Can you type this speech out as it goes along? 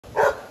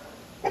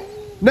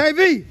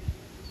Navy!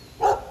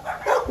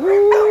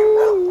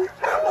 Ooh. Look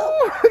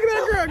at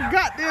that girl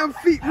goddamn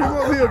feet from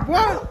over here,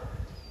 boy.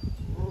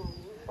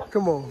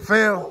 Come on,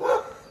 fam.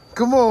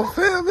 Come on,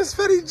 fam. It's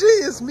Fetty G.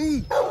 It's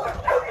me.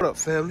 What up,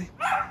 family?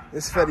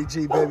 It's Fetty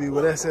G, baby,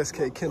 with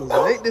SSK Kennels.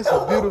 And ain't this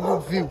a beautiful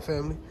view,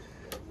 family?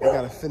 I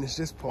gotta finish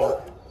this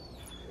part.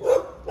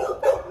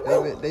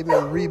 They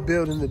been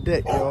rebuilding the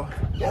deck, y'all,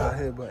 out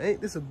here. But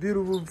ain't this a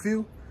beautiful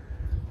view?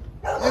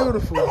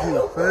 Beautiful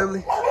view,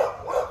 family.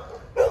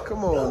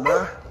 Come on,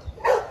 now.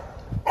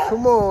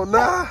 Come on,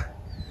 now.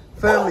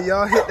 Family,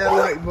 y'all hit that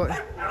like button.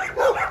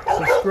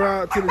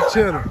 Subscribe to the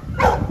channel.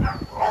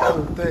 Look at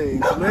them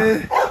things,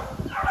 man.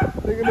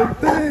 Look at them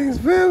things,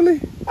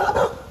 family.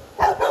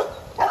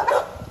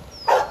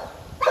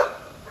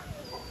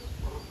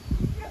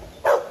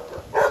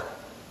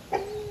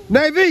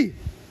 Navy!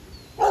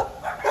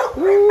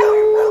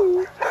 Ooh.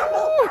 Look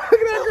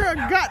at that girl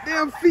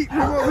goddamn feet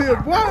from over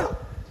here, boy.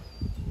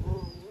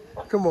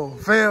 Come on,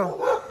 fam.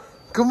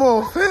 Come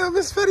on, fam.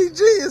 It's Fetty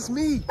G. It's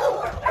me.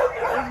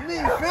 It's me,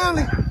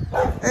 family.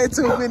 Ain't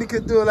too many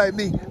could do it like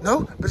me.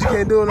 No, but you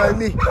can't do it like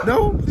me.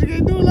 No, but you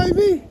can't do it like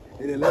me.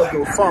 And then let's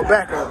go fall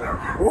back on it.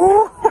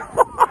 Ooh.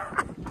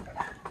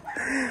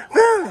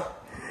 Family.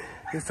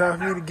 It's time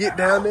for me to get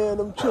down there in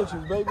them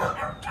trenches, baby.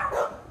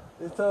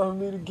 It's time for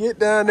me to get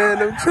down there in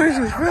them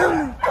trenches,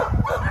 family.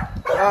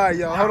 All right,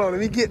 y'all. Hold on. Let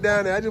me get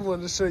down there. I just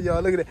wanted to show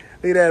y'all. Look at that.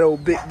 Look at that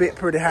old big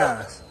pretty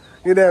house.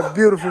 Look at that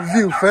beautiful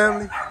view,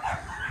 family.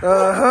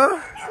 Uh-huh.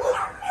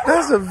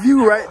 That's a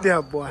view right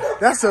there, boy.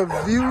 That's a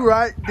view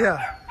right there.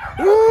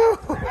 Woo!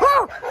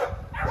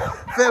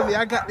 Family,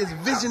 I got this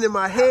vision in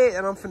my head,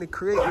 and I'm finna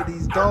create with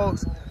these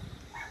dogs.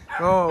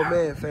 Oh,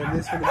 man, family.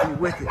 It's finna be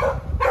wicked.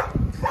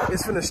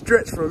 It's finna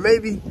stretch from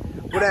maybe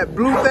where that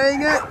blue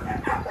thing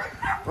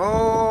at,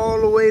 all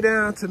the way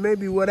down to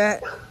maybe where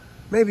that,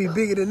 maybe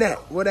bigger than that.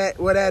 Where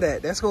that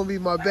at? That's gonna be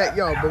my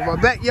backyard. But my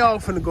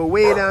backyard finna go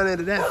way down there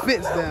to that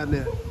fence down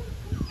there.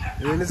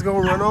 And then it's gonna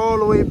run all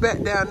the way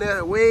back down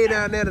there, way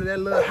down there to that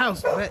little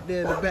house back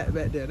there in the back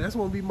there. That's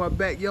gonna be my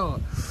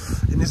backyard.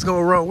 And it's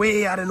gonna run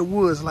way out in the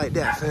woods like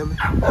that, family.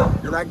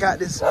 And I got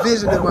this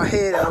vision in my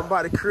head that I'm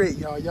about to create,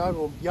 y'all. Y'all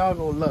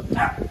gonna love it.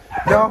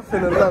 Y'all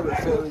finna love it,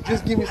 family.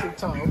 Just give me some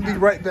time. I'm gonna be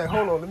right back.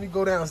 Hold on, let me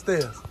go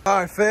downstairs. All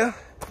right, fam.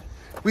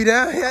 We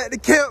down here at the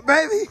camp,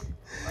 baby.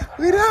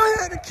 We down here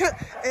at the camp.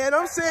 And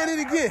I'm saying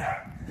it again.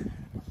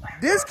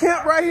 This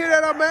camp right here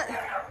that I'm at,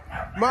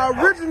 my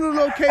original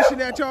location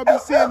that y'all be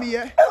seeing me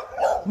at,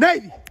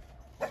 Navy.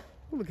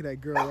 Look at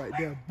that girl right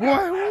there.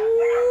 Boy,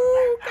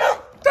 ooh,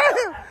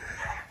 damn.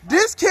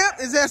 This camp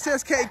is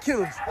SSK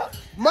Kennels.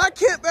 My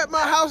camp at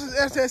my house is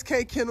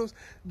SSK Kennels.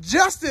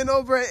 Justin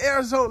over in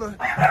Arizona,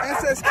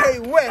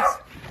 SSK West.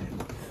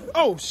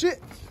 Oh,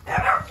 shit.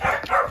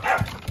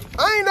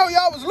 I ain't know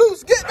y'all was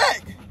loose. Get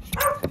back.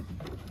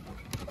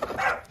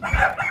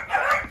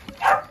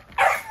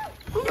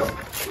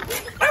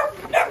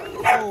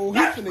 Oh, he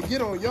finna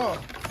get on y'all.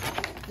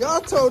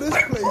 Y'all tore this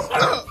place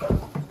up.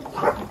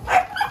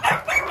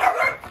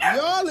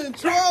 Y'all in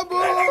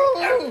trouble.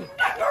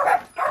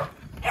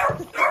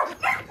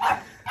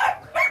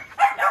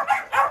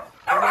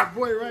 And my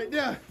boy right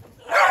there.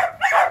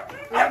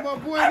 And my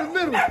boy in the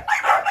middle.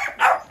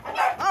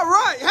 All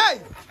right,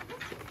 hey.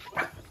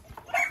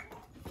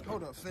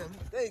 Hold up, family.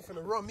 They ain't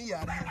finna run me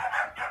out of here.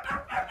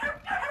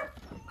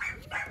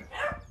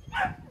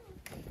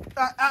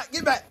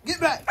 Get back, get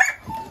back,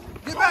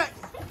 get back.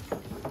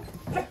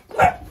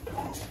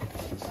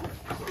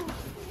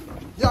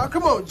 Y'all,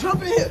 come on,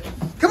 jump in here.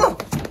 Come on.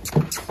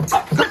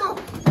 Come on.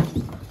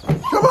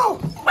 Come on.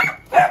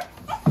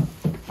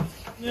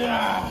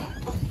 Yeah.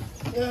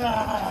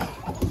 Yeah.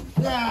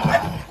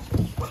 Yeah.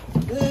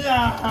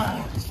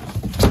 Yeah.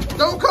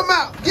 Don't come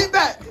out. Get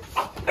back.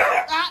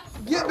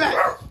 Get back.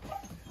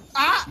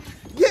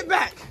 Get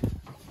back.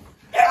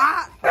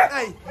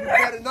 Hey, you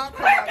better not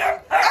come out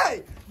here.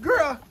 Hey,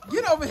 girl,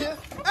 get over here.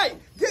 Hey,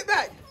 get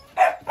back.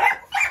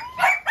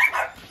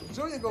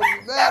 Junior gonna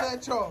be mad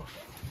at y'all.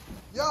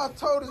 Y'all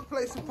tore this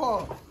place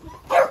apart.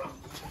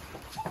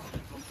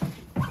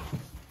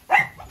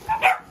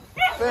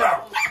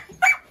 Family,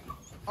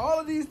 all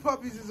of these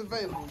puppies is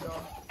available,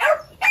 y'all.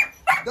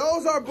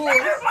 Those are boys,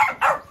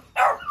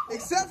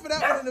 except for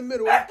that one in the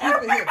middle. I'm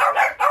keeping him.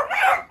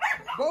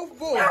 Both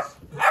boys.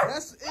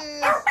 That's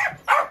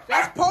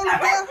Polar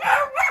Bear.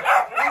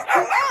 That's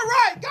all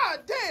right. God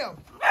damn.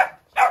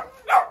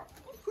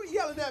 Quit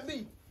yelling at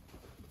me.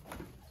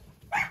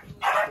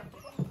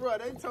 Bro,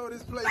 they tore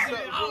this place up,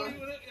 bro.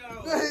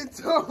 They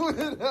tore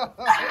it up.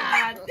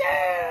 God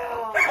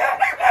damn.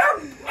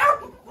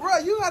 Bro,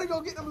 you gotta go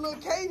get them little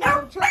cages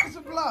from Tractor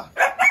Supply.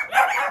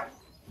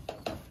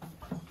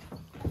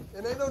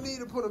 And they don't need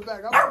to put them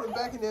back. I put them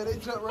back in there, they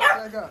jump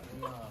right back out.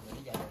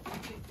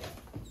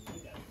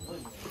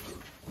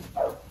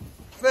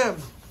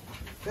 Family,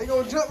 they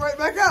gonna jump right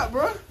back out,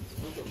 bro.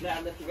 Now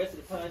I left the rest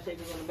of the pine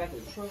shakers on the back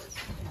of the truck.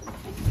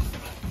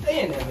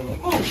 Stay in there,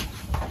 man. Move.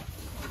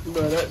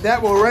 Bro,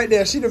 that one right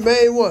there, she the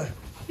main one.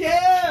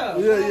 Yeah.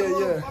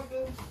 Yeah.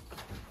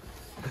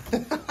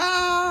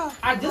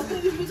 I just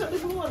picked this bitch up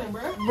this morning,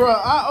 bro. Bro,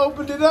 I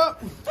opened it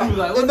up,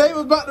 Like, and they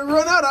was about to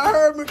run out. I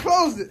heard them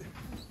close it.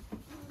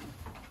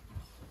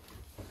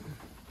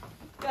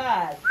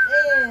 God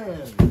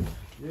damn.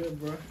 Yeah,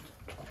 bro.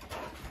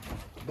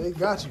 They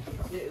got you.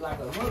 Shit like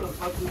a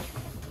motherfucker.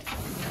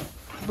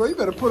 Bro, you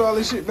better put all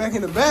this shit back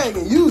in the bag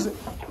and use it.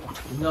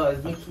 No,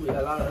 it's mixed with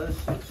a lot of other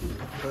shit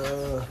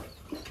too.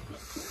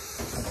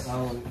 I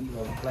don't eat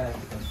no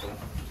plastic and stuff.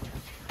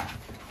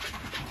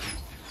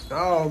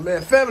 Oh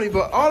man, family,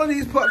 but all of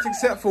these pups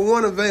except for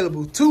one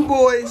available. 2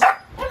 boys,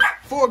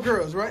 4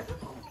 girls, right?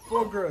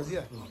 4 girls,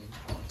 yeah.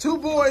 2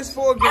 boys,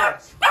 4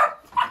 girls.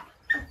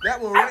 That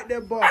one right there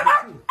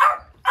barking too.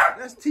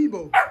 That's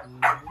Tebow.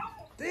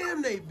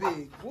 Damn, they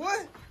big, boy.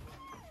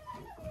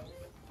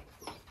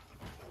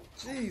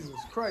 Jesus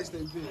Christ, they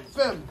big.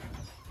 Family.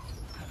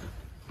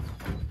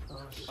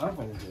 I'm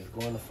gonna just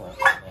go in the front.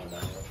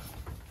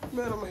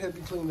 Man, I'm gonna help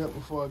you clean up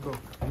before I go.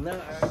 No,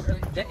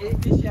 this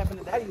shit happened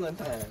to Daddy one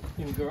time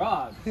in the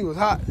garage. He was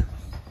hot.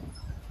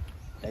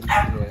 Daddy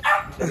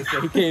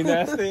said he came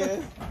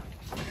downstairs.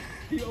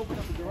 He opened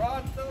up the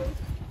garage door.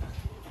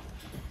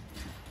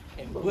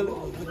 And Bullet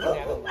was looking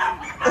at him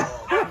like,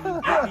 these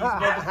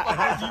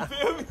motherfuckers, you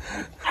feel me?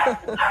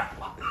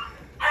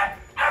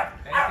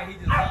 And he said he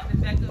just locked it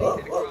back up. He said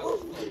the garage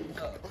was closed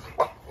up.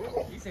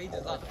 He said he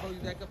just locked the police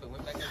back up and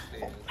went back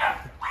upstairs.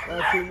 I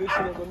clean this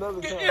shit up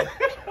another time.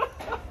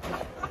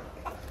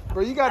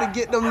 Bro, you gotta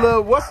get them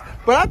little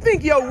but I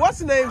think what's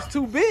the name's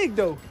too big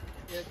though.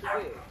 Yeah, it's too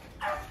big.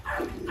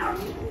 A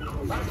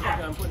lot of stuff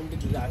I'm putting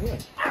bitches out here.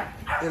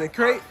 In a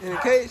crate, in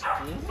a cage.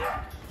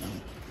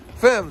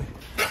 Family.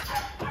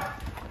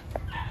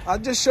 I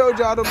just showed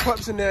y'all them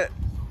pups in that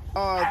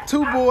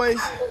 2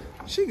 boys.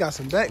 She got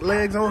some back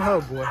legs on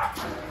her, boy.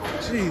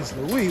 Jeez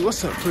Louise,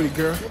 what's up, pretty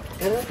girl?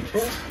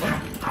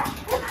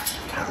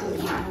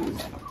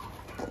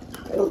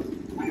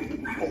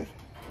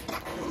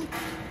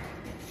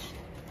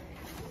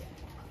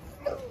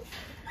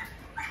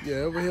 Yeah,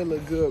 over here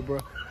look good, bro.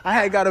 I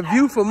had got a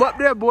view from up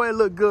there, boy. It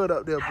look good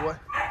up there, boy.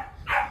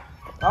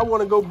 I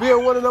want to go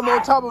build one of them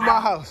on top of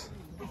my house.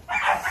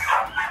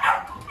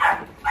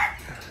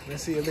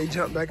 Let's see if they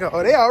jump back up.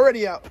 Oh, they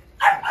already out.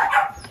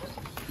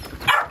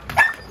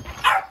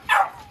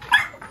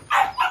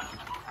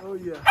 Oh,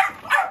 yeah.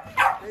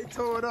 They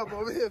tore it up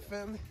over here,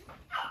 family.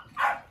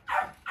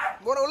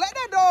 Boy, don't let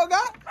that dog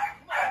out.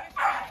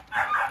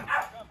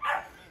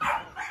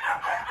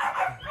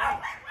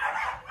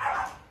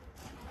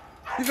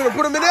 You finna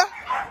put him in there?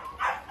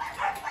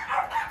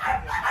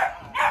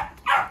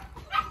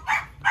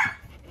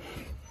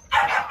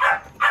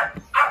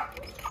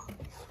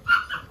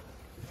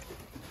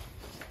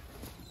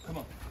 Come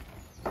on.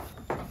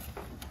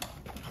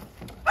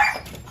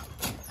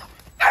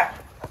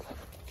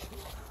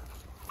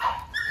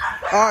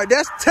 All right,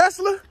 that's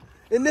Tesla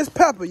and this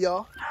Pepper,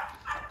 y'all.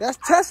 That's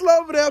Tesla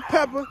over there,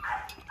 Pepper.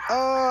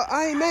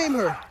 I ain't named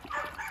her.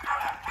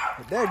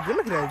 But that,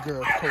 look at that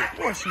girl coat.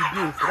 Boy, she's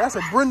beautiful. That's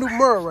a brindle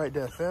Merle right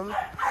there, family.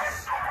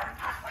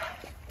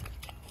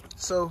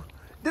 So,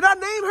 did I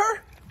name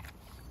her?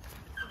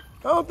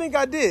 I don't think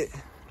I did.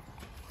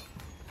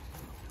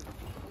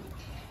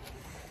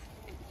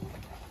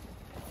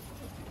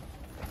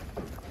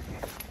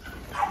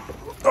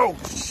 Oh,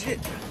 shit.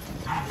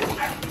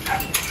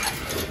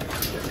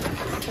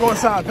 Go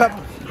inside,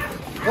 Pepper.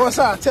 Go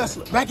inside,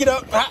 Tesla. Back it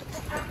up. Ah.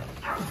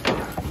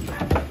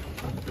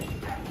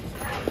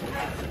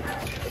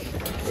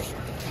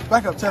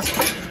 Back up,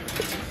 Tesla.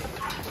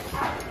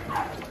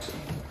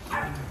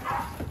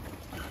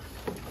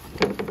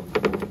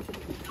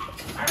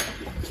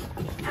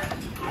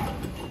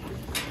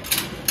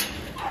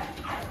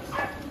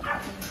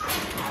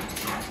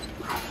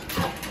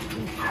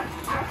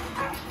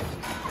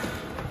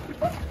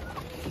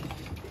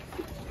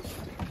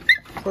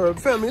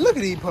 Family, look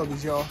at these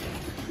puppies, y'all.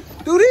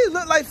 Dude, these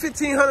look like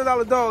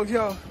 $1,500 dogs,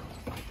 y'all.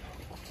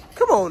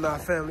 Come on now,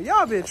 family.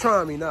 Y'all been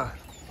trying me now.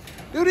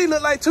 Dude, these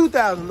look like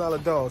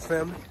 $2,000 dogs,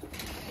 family.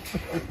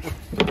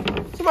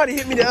 Somebody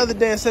hit me the other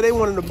day and said they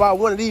wanted to buy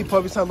one of these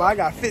puppies. Talking about, I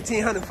got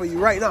 $1,500 for you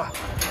right now.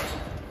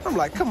 I'm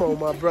like, come on,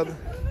 my brother.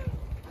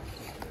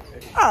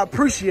 I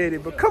appreciate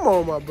it, but come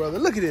on, my brother.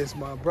 Look at this,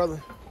 my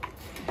brother.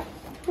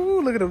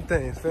 Ooh, look at them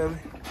things, family.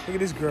 Look at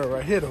this girl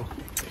right here, though.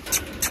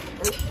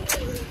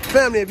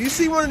 Family, if you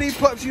see one of these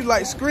pups you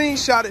like,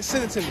 screenshot it,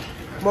 send it to me.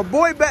 My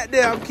boy back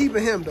there, I'm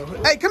keeping him, though.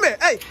 Hey, come here.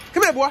 Hey,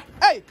 come here, boy.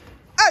 Hey,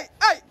 hey,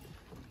 hey.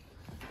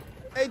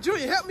 Hey,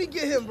 Junior, help me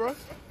get him, bro.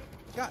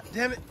 God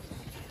damn it.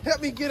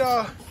 Help me get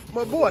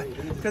my boy.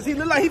 Because he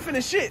look like he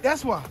finna shit.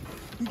 That's why.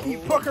 He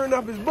keep puckering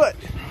up his butt.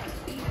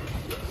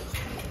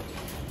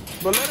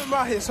 But let him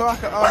out here so I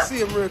can see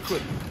him real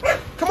quick.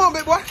 Come on,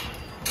 big boy.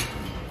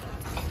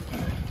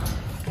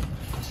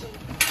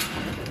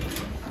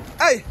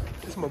 Hey,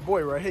 this is my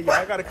boy right here, y'all.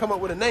 I got to come up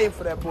with a name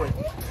for that boy.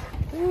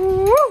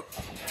 Woo!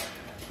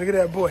 Look at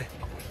that boy.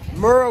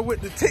 Merle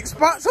with the tick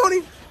spots on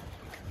him.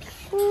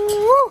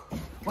 Woo!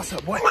 What's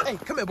up, boy? Hey,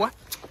 come here, boy.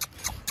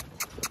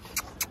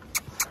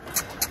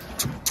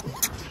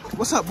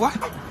 What's up, boy?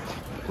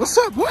 What's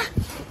up, boy?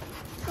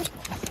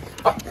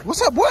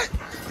 What's up, boy?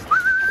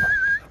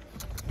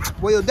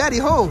 Boy, your daddy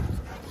home.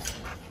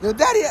 Your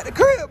daddy at the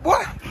crib,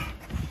 boy.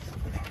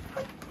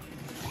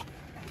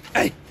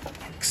 Hey.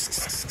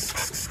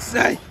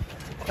 Hey.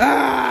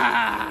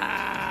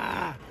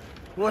 Ah.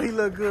 Boy, he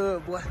look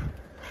good, boy.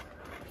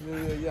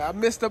 Yeah. I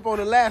messed up on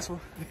the last one.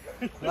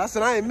 I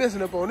said I ain't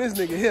messing up on this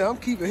nigga here. I'm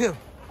keeping him.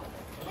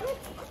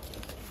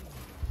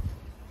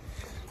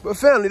 But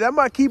family, that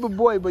might keep a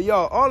boy. But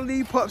y'all, all of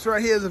these pups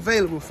right here is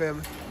available,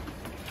 family.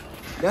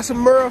 That's a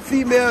Merle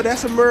female.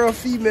 That's a Merle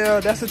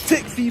female. That's a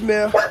Tick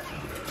female.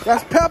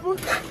 That's Pepper.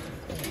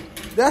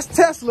 That's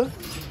Tesla.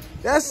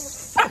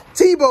 That's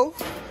Tebow.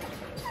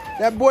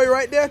 That boy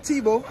right there,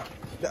 Tebow.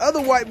 The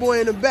other white boy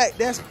in the back,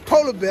 that's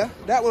Polar Bear.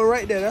 That one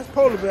right there, that's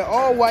Polar Bear,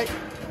 all white.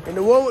 And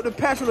the one with the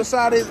patch on the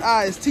side of his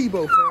eye is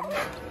Tebow,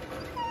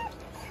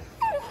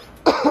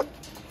 family.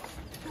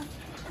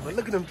 But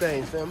look at them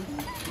things, family.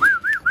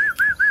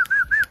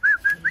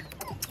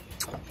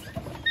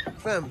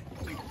 Family,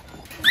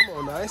 come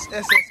on now, it's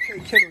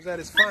SSK Kennels at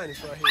its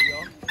finest right here,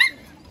 y'all.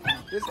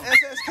 This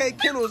SSK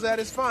Kennels at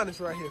its finest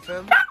right here,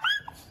 family.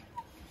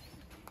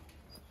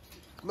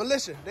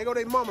 Militia, they go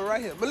their mama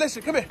right here.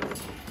 Militia, come here.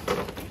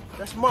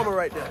 That's mama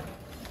right there.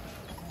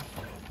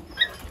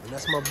 And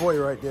that's my boy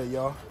right there,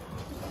 y'all.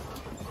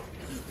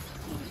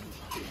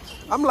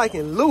 I'm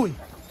liking Louis.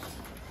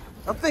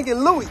 I'm thinking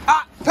Louis.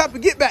 Ah, Pepper,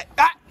 get back.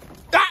 Ah,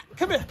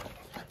 come here.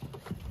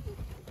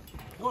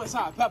 Go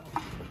inside,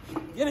 Pepper.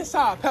 Get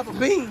inside, Pepper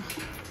Bean.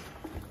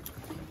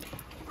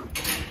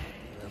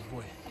 Yeah,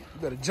 boy, you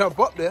better jump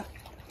up there.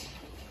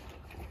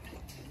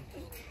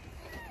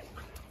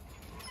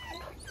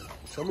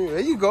 Show me. There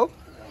you go.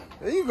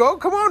 There you go.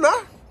 Come on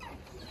now.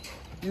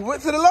 You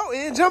went to the low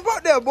end. Jump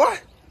up there, boy.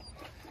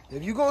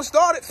 If you gonna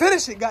start it,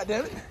 finish it,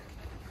 goddammit.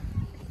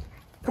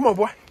 Come on,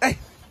 boy. Hey.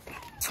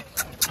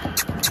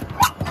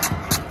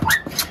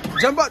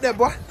 Jump up there,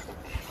 boy.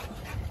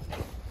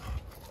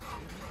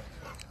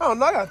 I don't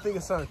know. I gotta think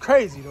of something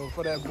crazy though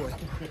for that boy.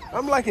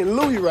 I'm liking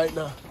Louis right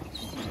now.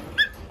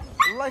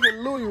 I'm liking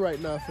Louis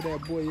right now for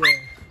that boy, yeah.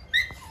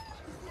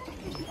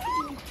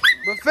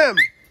 But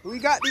family, we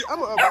got these. I'm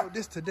gonna upload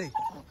this today.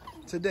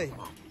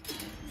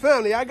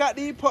 Family, I got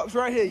these pups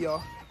right here,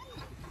 y'all.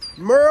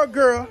 Merle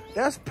girl,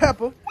 that's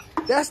Pepper,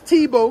 that's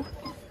Tebow,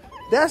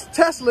 that's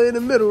Tesla in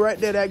the middle right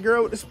there. That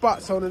girl with the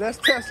spots on her, that's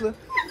Tesla,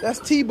 that's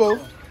Tebow,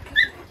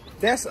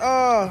 that's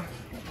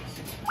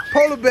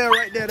Polar Bear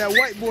right there, that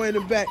white boy in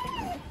the back,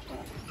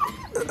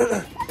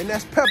 and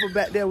that's Pepper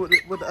back there with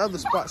the other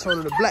spots on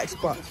her, the black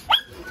spots.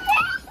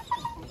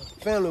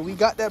 Family, we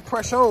got that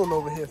pressure on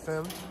over here,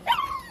 family.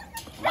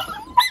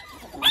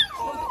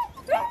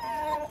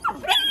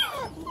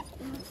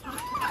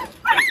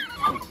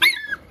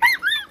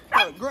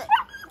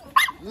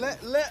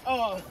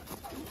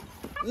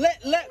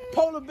 Let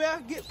Polar Bear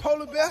get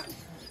Polar Bear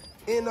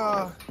and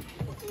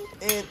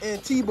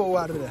Tebow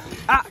out of there.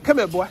 Ah, come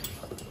here, boy.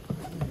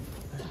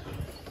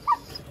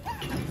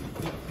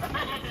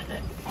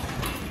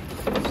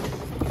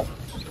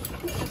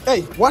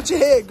 Hey, watch your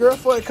head, girl,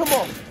 before it come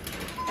off.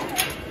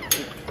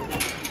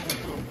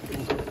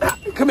 Ah,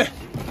 come here.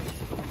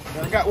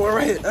 I got one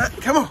right here.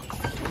 Come on.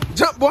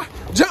 Jump, boy.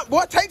 Jump,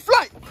 boy. Take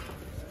flight.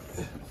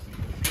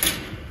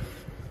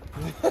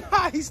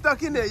 He's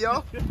stuck in there,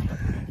 y'all.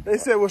 They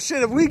said, well,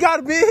 shit, if we got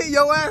to be in here,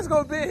 your ass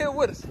going to be in here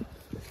with us.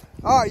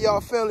 All right, y'all,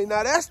 family.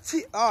 Now, that's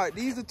all right,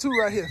 these are two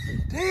right here.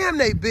 Damn,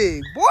 they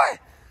big, boy.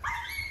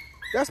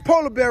 That's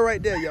Polar Bear right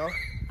there, y'all.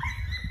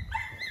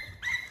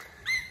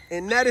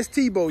 And that is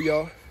Tebow,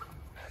 y'all.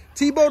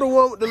 Tebow, the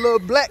one with the little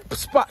black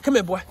spot. Come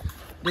here, boy.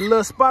 The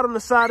little spot on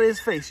the side of his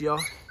face, y'all.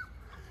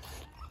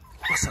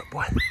 What's up,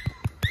 boy?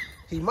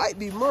 He might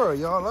be Merle,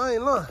 y'all. I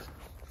ain't lying.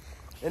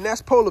 And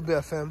that's Polar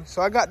Bear, family.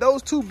 So I got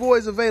those two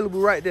boys available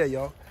right there,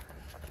 y'all.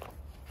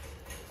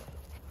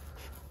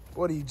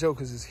 Boy, these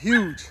jokers is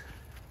huge.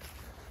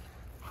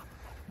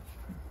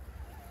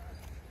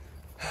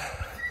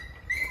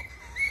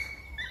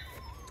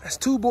 That's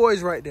two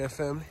boys right there,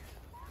 family.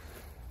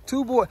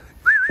 Two boys.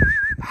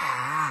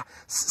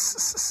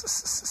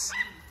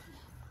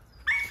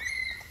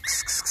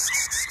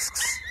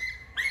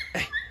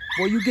 Hey,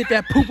 boy, you get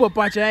that poop up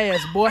out your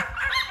ass, boy.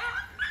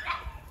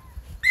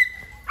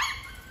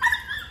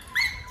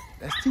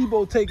 That's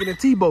Tebow taking a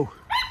Tebow.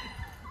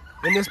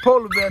 And this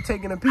Polar Bear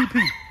taking a PP.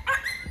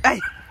 Hey.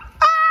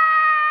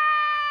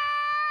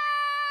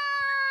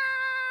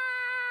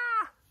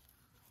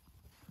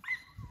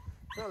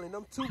 Family,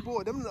 them two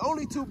boys, them the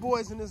only two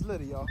boys in this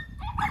litter, y'all.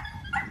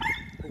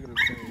 Look at them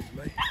things,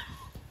 man.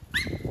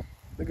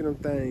 Look at them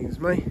things,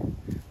 man.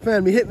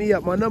 Family, hit me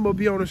up. My number will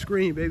be on the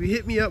screen, baby.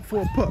 Hit me up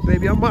for a pup,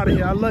 baby. I'm out of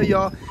here. I love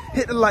y'all.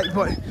 Hit the like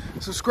button.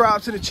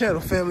 Subscribe to the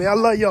channel, family. I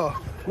love y'all.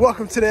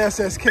 Welcome to the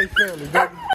SSK family, baby.